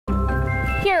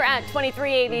Here at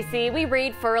 23 ABC, we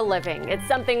read for a living. It's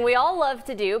something we all love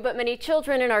to do, but many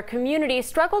children in our community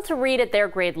struggle to read at their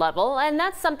grade level, and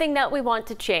that's something that we want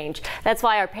to change. That's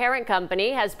why our parent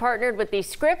company has partnered with the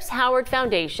Scripps Howard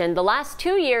Foundation the last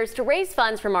 2 years to raise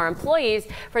funds from our employees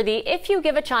for the If You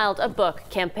Give a Child a Book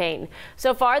campaign.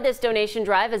 So far, this donation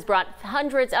drive has brought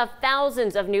hundreds of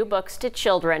thousands of new books to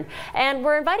children, and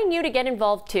we're inviting you to get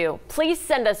involved too. Please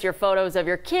send us your photos of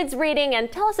your kids reading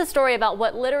and tell us a story about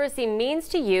what literacy means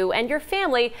to you and your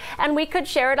family, and we could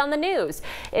share it on the news.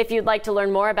 If you'd like to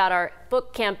learn more about our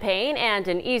book campaign and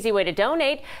an easy way to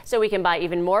donate so we can buy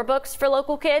even more books for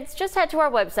local kids, just head to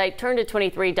our website,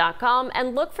 turnto23.com,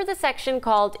 and look for the section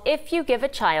called If You Give a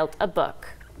Child a Book.